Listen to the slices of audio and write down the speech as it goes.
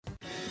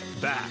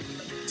back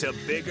to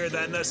Bigger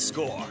Than the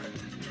Score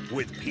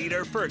with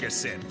Peter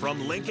Ferguson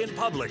from Lincoln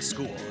Public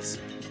Schools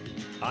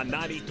on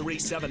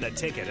 93.7 The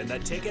Ticket and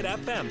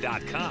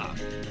theticketfm.com.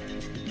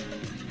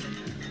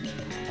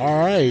 All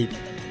right.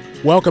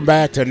 Welcome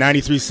back to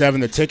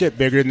 93.7 The Ticket,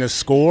 Bigger Than the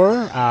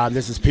Score.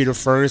 This is Peter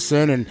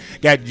Ferguson, and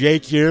got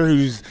Jake here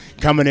who's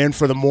coming in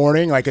for the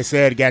morning. Like I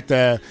said, escaped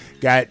the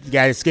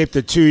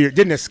 2-year,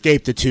 didn't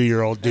escape the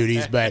 2-year-old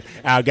duties, but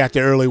got the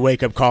early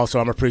wake-up call,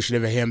 so I'm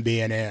appreciative of him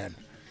being in.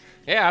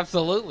 Yeah,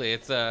 absolutely.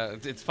 It's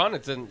fun.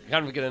 It's kind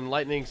of an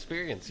enlightening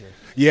experience here.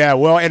 Yeah,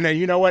 well, and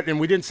you know what? And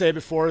we didn't say it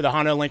before, the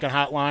Honda Lincoln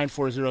hotline,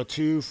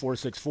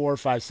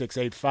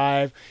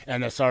 402-464-5685,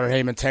 and the Sarah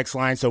Heyman text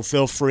line. So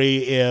feel free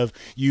if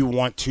you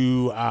want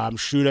to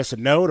shoot us a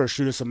note or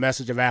shoot us a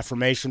message of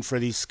affirmation for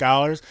these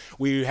scholars.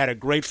 We had a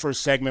great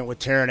first segment with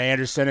Taryn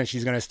Anderson, and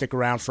she's going to stick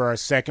around for our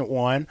second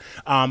one.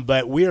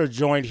 But we are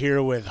joined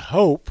here with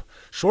Hope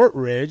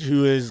Shortridge,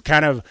 who is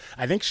kind of,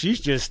 I think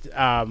she's just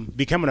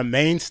becoming a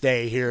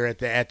mainstay here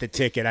at the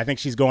Ticket. I think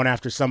she's going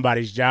after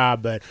somebody's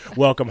job, but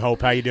welcome,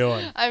 Hope. How you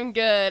doing? I'm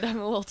good. I'm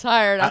a little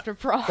tired after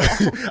prom.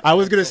 I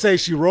was going to say,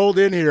 she rolled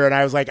in here, and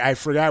I was like, I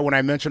forgot when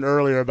I mentioned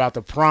earlier about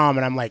the prom,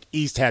 and I'm like,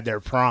 East had their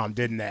prom,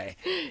 didn't they?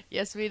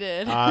 Yes, we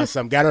did.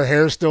 Awesome. Got her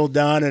hair still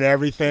done and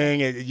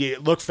everything.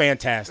 It looked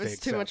fantastic. It was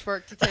too much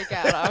work to take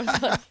out. I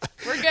was like,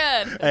 we're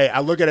good. Hey,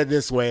 I look at it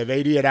this way. If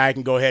AD and I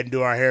can go ahead and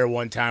do our hair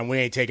one time, we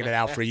ain't taking it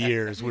out for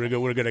years. We're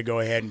going to go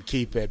ahead and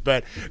keep it.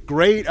 But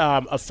great,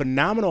 a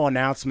phenomenal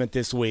announcement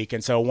this week.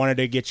 And so I wanted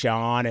to get you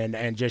on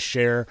and just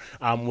share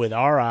with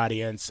our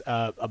audience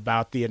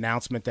about the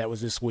announcement that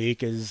was this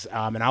week. And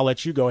I'll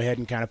let you go ahead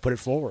and kind of put it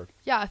forward.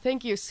 Yeah,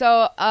 thank you.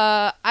 So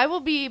I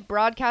will be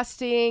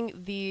broadcasting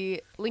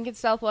the Lincoln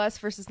Southwest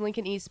versus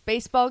Lincoln East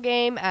baseball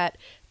game at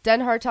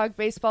Den Hartog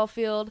Baseball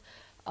Field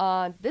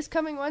on this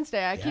coming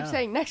Wednesday. I keep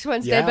saying next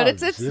Wednesday, but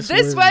it's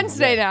this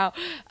Wednesday now,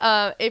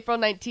 April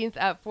 19th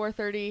at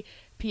 4:30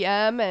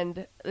 p.m.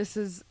 And this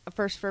is a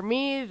first for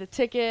me, the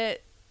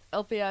Ticket,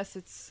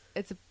 LPS.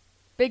 It's a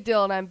big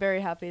deal, and I'm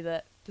very happy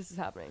that this is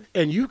happening.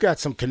 And you've got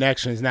some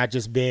connections, not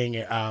just being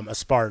a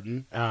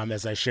Spartan,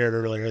 as I shared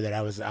earlier that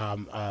I was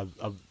a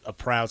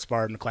proud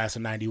Spartan, class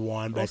of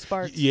 '91. But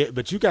but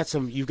you've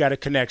got a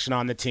connection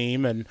on the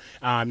team, and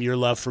your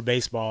love for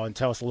baseball. And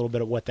tell us a little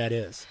bit of what that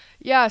is.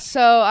 Yeah,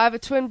 so I have a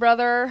twin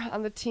brother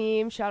on the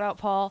team. Shout out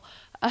Paul.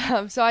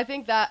 So I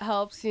think that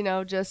helps.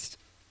 Just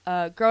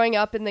growing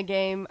up in the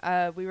game,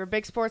 we were a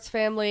big sports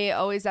family,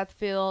 always at the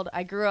field.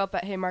 I grew up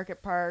at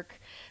Haymarket Park.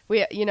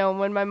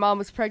 When my mom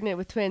was pregnant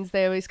with twins,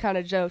 they always kind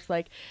of joked,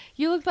 like,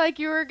 you looked like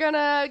you were going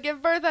to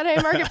give birth at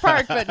Haymarket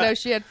Park. But no,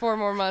 she had 4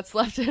 more months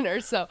left in her.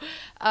 So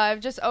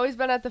I've just always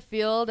been at the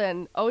field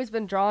and always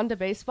been drawn to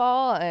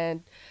baseball.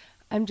 And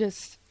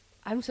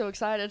I'm so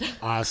excited.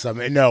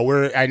 Awesome. And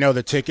I know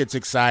the Ticket's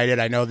excited.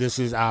 I know this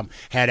is had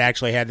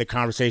the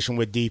conversation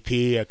with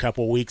DP a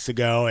couple weeks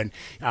ago, and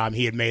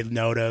he had made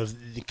note of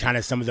kind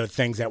of some of the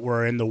things that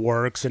were in the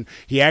works. And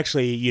he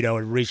actually,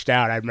 reached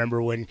out. I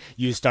remember when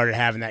you started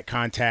having that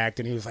contact,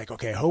 and he was like,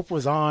 okay, Hope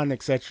was on,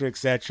 et cetera, et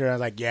cetera. I was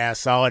like, yeah,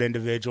 solid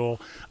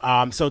individual.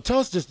 So tell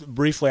us just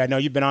briefly, I know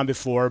you've been on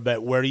before,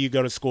 but where do you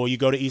go to school? You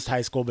go to East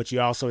High School, but you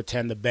also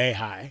attend the Bay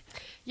High.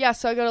 Yeah,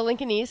 so I go to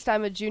Lincoln East.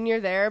 I'm a junior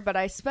there, but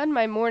I spend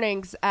my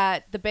mornings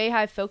at the Bay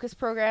High Focus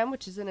Program,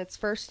 which is in its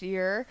first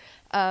year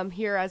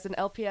here as an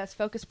LPS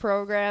Focus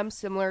Program,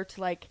 similar to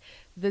like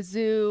the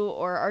Zoo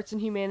or Arts and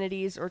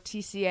Humanities or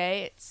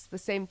TCA. It's the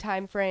same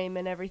time frame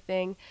and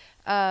everything.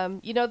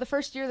 The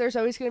first year there's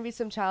always going to be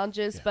some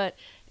challenges, but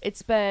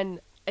it's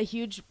been a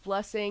huge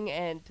blessing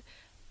and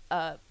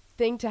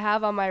thing to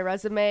have on my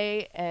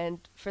resume, and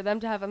for them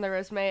to have on their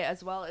resume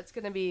as well. It's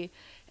going to be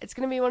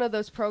one of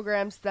those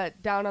programs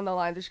that down on the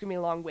line there's going to be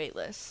a long wait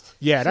list.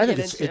 Yeah, and I think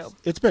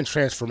it's been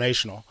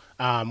transformational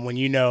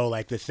when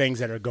like the things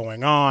that are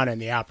going on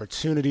and the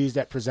opportunities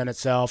that present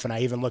itself. And I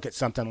even look at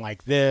something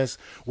like this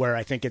where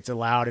I think it's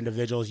allowed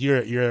individuals,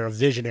 you're a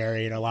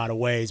visionary in a lot of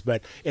ways,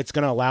 but it's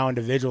going to allow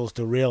individuals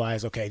to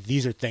realize, okay,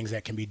 these are things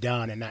that can be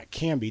done, and not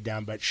can be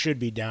done, but should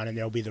be done, and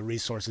there'll be the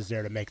resources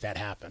there to make that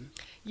happen.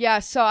 Yeah,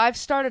 so I've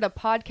started a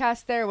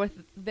podcast there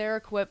with their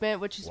equipment,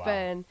 which has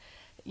been,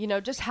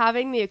 just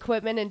having the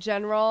equipment in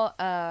general.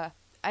 I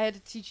had to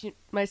teach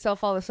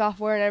myself all the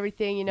software and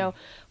everything,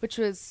 which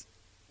was,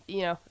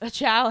 a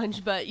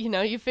challenge, but,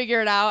 you figure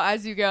it out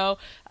as you go.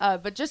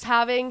 But just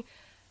having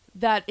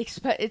that,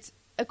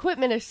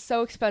 equipment is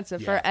so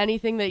expensive for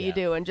anything that you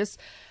do, and just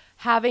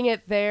having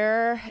it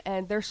there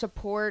and their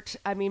support.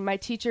 I mean, my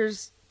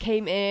teachers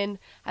came in.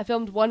 I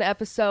filmed one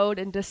episode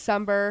in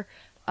December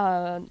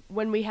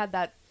when we had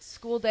that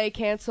school day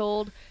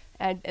canceled,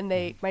 and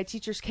my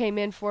teachers came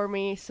in for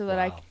me so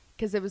that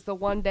because it was the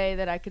one day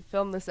that I could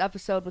film this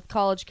episode with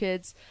college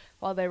kids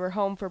while they were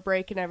home for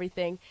break and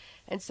everything.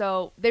 And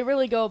so they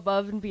really go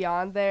above and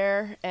beyond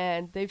there,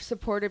 and they've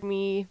supported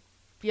me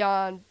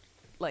beyond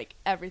like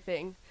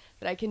everything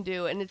that I can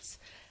do. And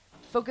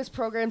focus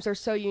programs are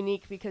so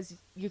unique because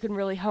you can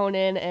really hone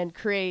in and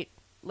create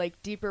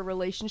like deeper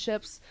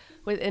relationships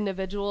with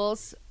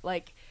individuals.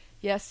 Like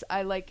yes,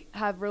 I like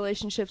have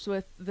relationships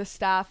with the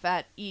staff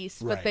at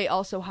East, Right. but they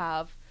also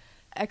have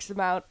X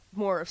amount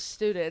more of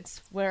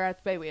students, where at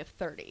the Bay we have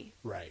 30.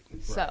 Right.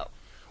 So.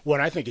 Well,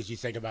 and I think as you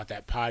think about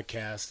that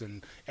podcast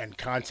and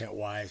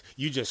content-wise,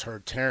 you just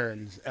heard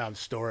Taryn's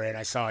story, and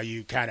I saw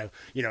you kind of,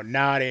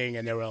 nodding,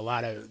 and there were a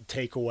lot of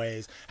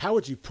takeaways. How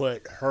would you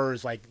put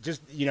hers, like,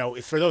 just,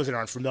 for those that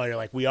aren't familiar,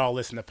 like, we all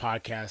listen to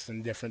podcasts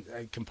and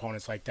different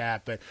components like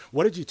that, but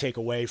what did you take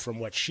away from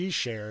what she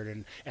shared,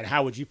 and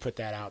how would you put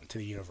that out into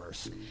the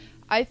universe?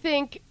 I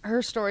think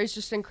her story is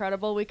just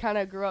incredible. We kind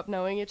of grew up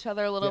knowing each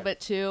other a little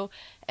bit too.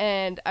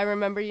 And I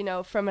remember,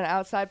 from an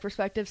outside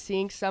perspective,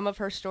 seeing some of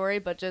her story,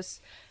 but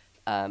just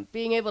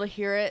being able to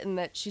hear it, and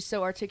that she's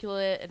so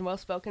articulate and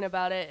well-spoken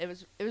about it.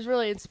 It was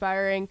really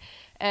inspiring.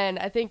 And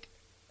I think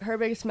her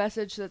biggest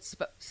message that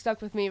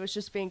stuck with me was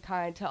just being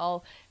kind to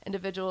all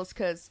individuals,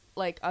 because,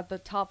 like, at the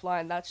top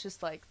line, that's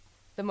just, like,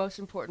 the most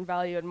important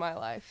value in my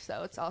life.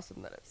 So it's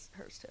awesome that it's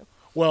hers too.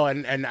 Well,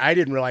 and I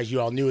didn't realize you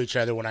all knew each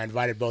other when I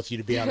invited both of you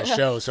to be on the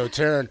show. So,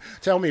 Taryn,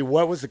 tell me,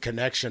 what was the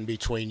connection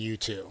between you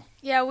two?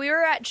 Yeah, we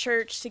were at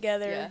church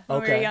together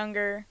when we were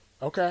younger.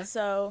 Okay.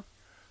 So,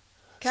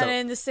 kind of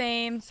in the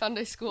same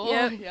Sunday school.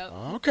 Yep.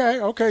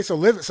 Okay.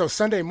 So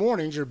Sunday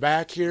mornings, you're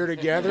back here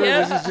together.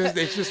 Yep.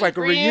 It's just like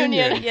a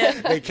reunion.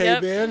 Yep. They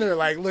came in, they're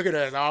like, look at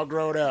us, all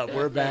grown up.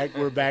 We're back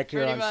here back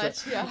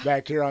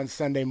here on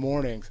Sunday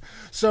mornings.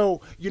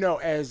 So,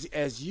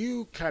 as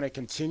you kind of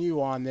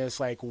continue on this,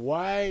 like,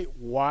 why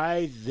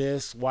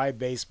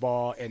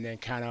baseball, and then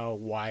kind of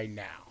why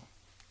now?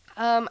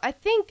 I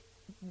think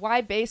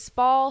why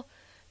baseball,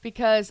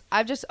 because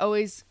I've just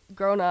always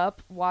grown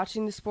up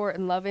watching the sport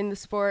and loving the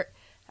sport.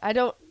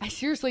 I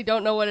seriously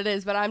don't know what it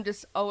is, but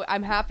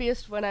I'm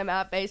happiest when I'm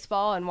at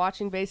baseball and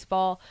watching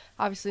baseball.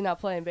 Obviously not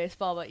playing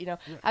baseball, but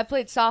I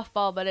played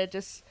softball, but it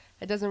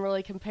doesn't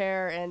really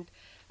compare. And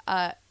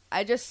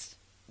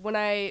when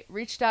I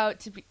reached out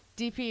to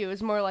DP, it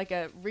was more like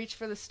a reach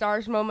for the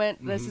stars moment.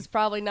 Mm-hmm. This is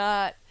probably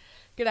not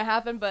gonna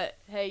happen, but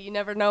hey, you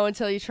never know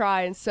until you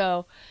try. And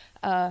so,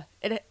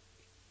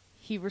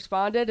 he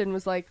responded and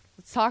was like,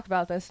 "Let's talk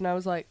about this," and I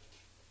was like,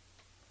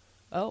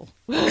 "Oh,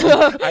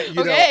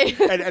 okay."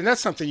 And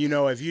that's something,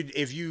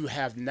 if you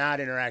have not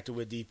interacted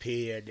with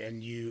DP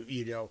and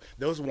you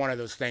those are one of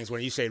those things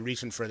when you say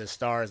reaching for the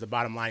stars, the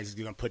bottom line is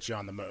he's going to put you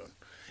on the moon.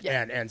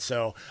 Yeah. And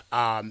so,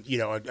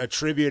 a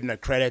tribute and a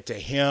credit to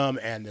him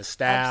and the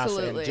staff.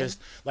 Absolutely. And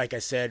just, like I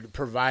said,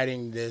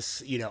 providing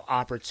this,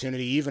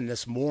 opportunity, even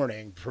this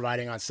morning,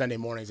 providing on Sunday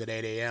mornings at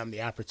 8 a.m.,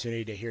 the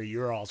opportunity to hear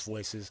your all's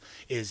voices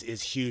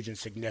is huge and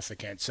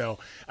significant. So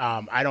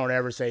I don't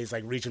ever say he's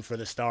like reaching for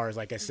the stars.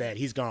 Like I said,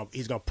 he's going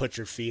to put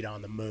your feet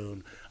on the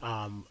moon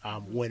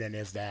when and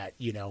if that,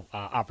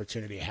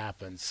 opportunity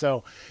happens.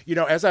 So,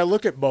 as I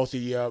look at both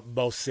of you,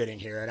 both sitting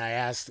here, and I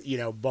asked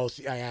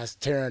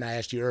Taryn, I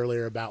asked you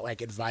earlier about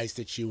like advice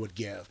that you would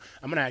give.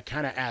 I'm going to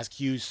kind of ask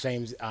you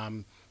same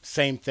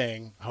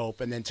thing, Hope,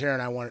 and then Taryn,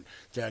 I want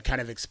to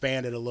kind of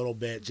expand it a little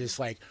bit. Just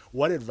like,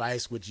 what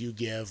advice would you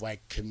give,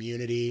 like,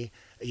 community?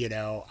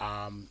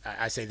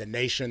 I say the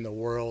nation, the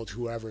world,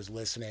 whoever's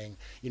listening.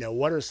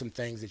 What are some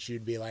things that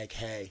you'd be like,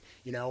 hey,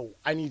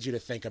 I need you to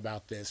think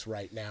about this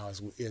right now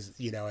as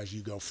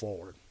you go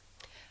forward.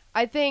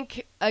 I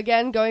think,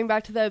 again, going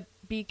back to the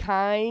be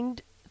kind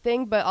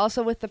thing, but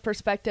also with the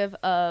perspective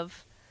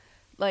of,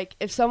 like,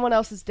 if someone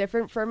else is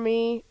different from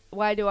me,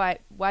 why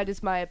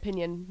does my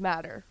opinion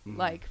matter? Mm-hmm.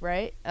 Like,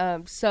 right?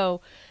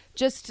 So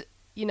just,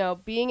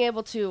 being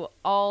able to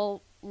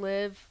all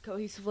live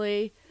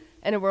cohesively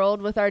in a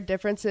world with our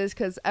differences,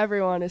 because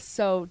everyone is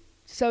so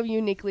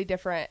uniquely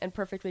different and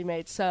perfectly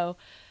made. So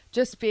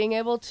just being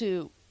able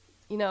to,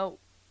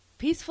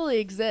 peacefully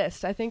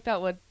exist, I think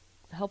that would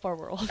help our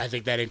world. I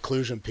think that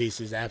inclusion piece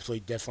is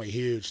absolutely definitely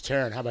huge.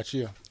 Taryn, how about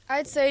you?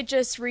 I'd say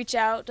just reach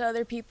out to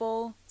other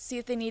people, see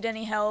if they need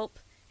any help.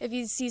 If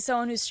you see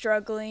someone who's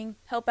struggling,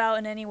 help out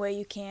in any way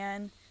you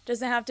can.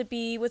 Doesn't have to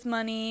be with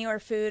money or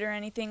food or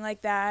anything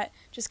like that.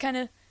 Just kind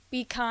of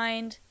be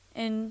kind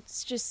and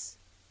just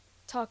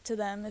talk to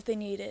them if they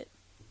need it.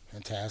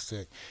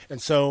 Fantastic.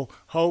 And so,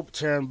 Hope,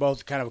 Taryn,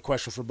 both kind of a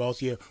question for both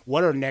of you.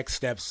 What are next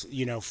steps,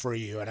 for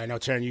you? And I know,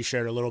 Taryn, you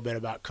shared a little bit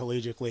about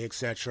collegiately, et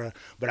cetera,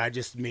 but I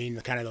just mean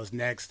kind of those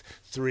next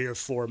 3 or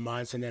 4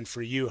 months. And then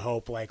for you,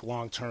 Hope, like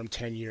long-term,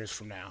 10 years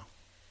from now.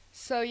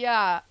 So,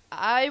 yeah,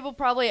 I will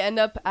probably end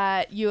up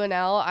at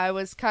UNL. I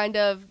was kind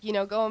of,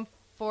 going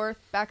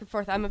back and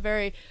forth. I'm a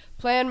very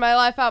plan my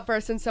life out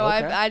person, so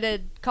okay. I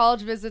did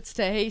college visits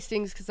to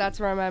Hastings because that's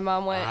where my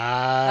mom went.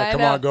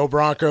 Come on, go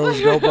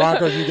Broncos, go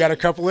Broncos. You got a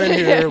couple in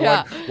here.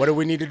 Yeah. What do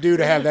we need to do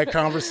to have that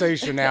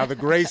conversation now? The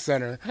Grace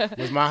Center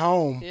was my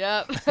home.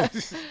 Yep.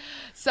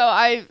 So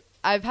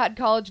I've had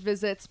college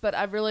visits, but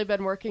I've really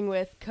been working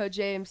with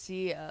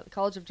co-JMC, the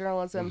College of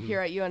Journalism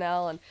here at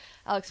UNL, and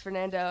Alex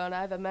Fernando, and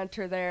I have a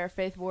mentor there,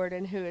 Faith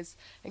Warden, who is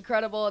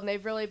incredible, and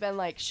they've really been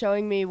like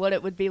showing me what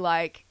it would be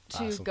like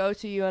to go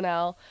to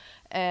UNL,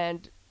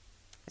 and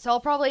so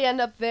I'll probably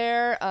end up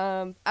there.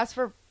 As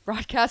for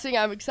broadcasting,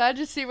 I'm excited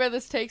to see where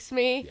this takes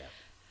me.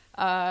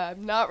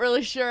 I'm not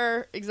really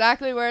sure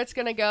exactly where it's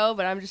going to go,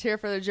 but I'm just here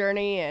for the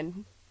journey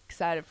and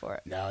excited for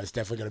it. No, it's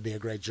definitely going to be a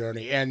great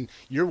journey. And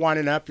you're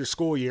winding up your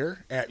school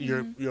year at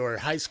your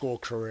high school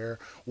career.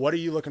 What are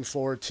you looking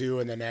forward to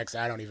in the next,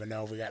 I don't even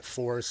know, we got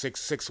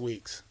 6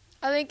 weeks?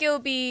 I think it'll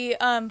be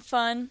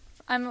fun.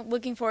 I'm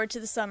looking forward to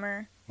the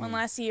summer, one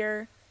last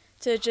year,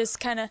 to just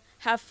kind of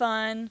have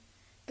fun,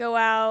 go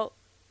out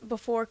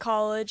before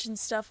college and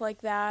stuff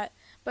like that.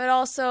 But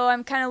also,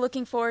 I'm kind of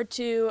looking forward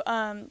to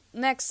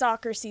next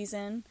soccer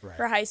season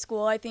for high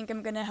school. I think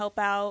I'm going to help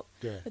out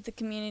with the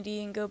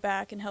community and go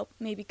back and help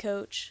maybe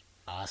coach.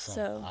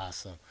 Awesome.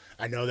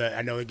 I know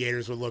the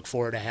Gators would look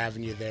forward to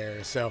having you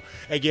there. So,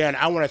 again,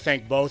 I want to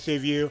thank both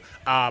of you.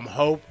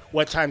 Hope,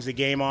 what time's the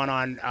game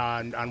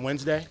on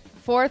Wednesday?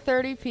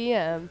 4:30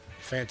 p.m.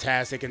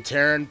 Fantastic. And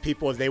Taryn,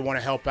 people, if they want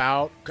to help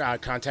out,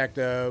 contact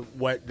the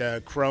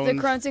Crohn's. The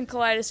Crohn's and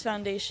Colitis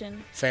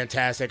Foundation.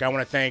 Fantastic. I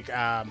want to thank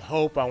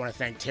Hope. I want to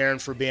thank Taryn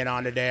for being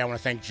on today. I want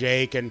to thank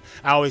Jake. And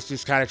I always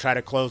just kind of try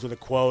to close with a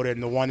quote.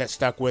 And the one that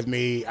stuck with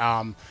me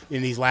in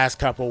these last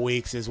couple of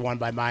weeks is one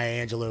by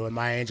Maya Angelou. And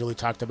Maya Angelou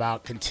talked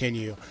about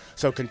continue.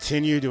 So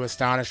continue to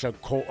astonish a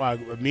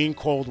mean,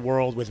 cold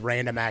world with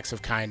random acts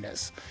of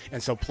kindness.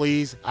 And so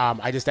please,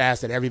 I just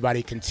ask that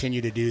everybody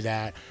continue to do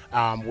that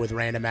with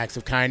random acts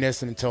of kindness.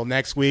 And until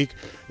next week,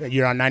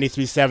 you're on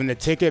 93.7 The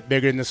Ticket,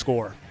 bigger than the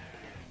score.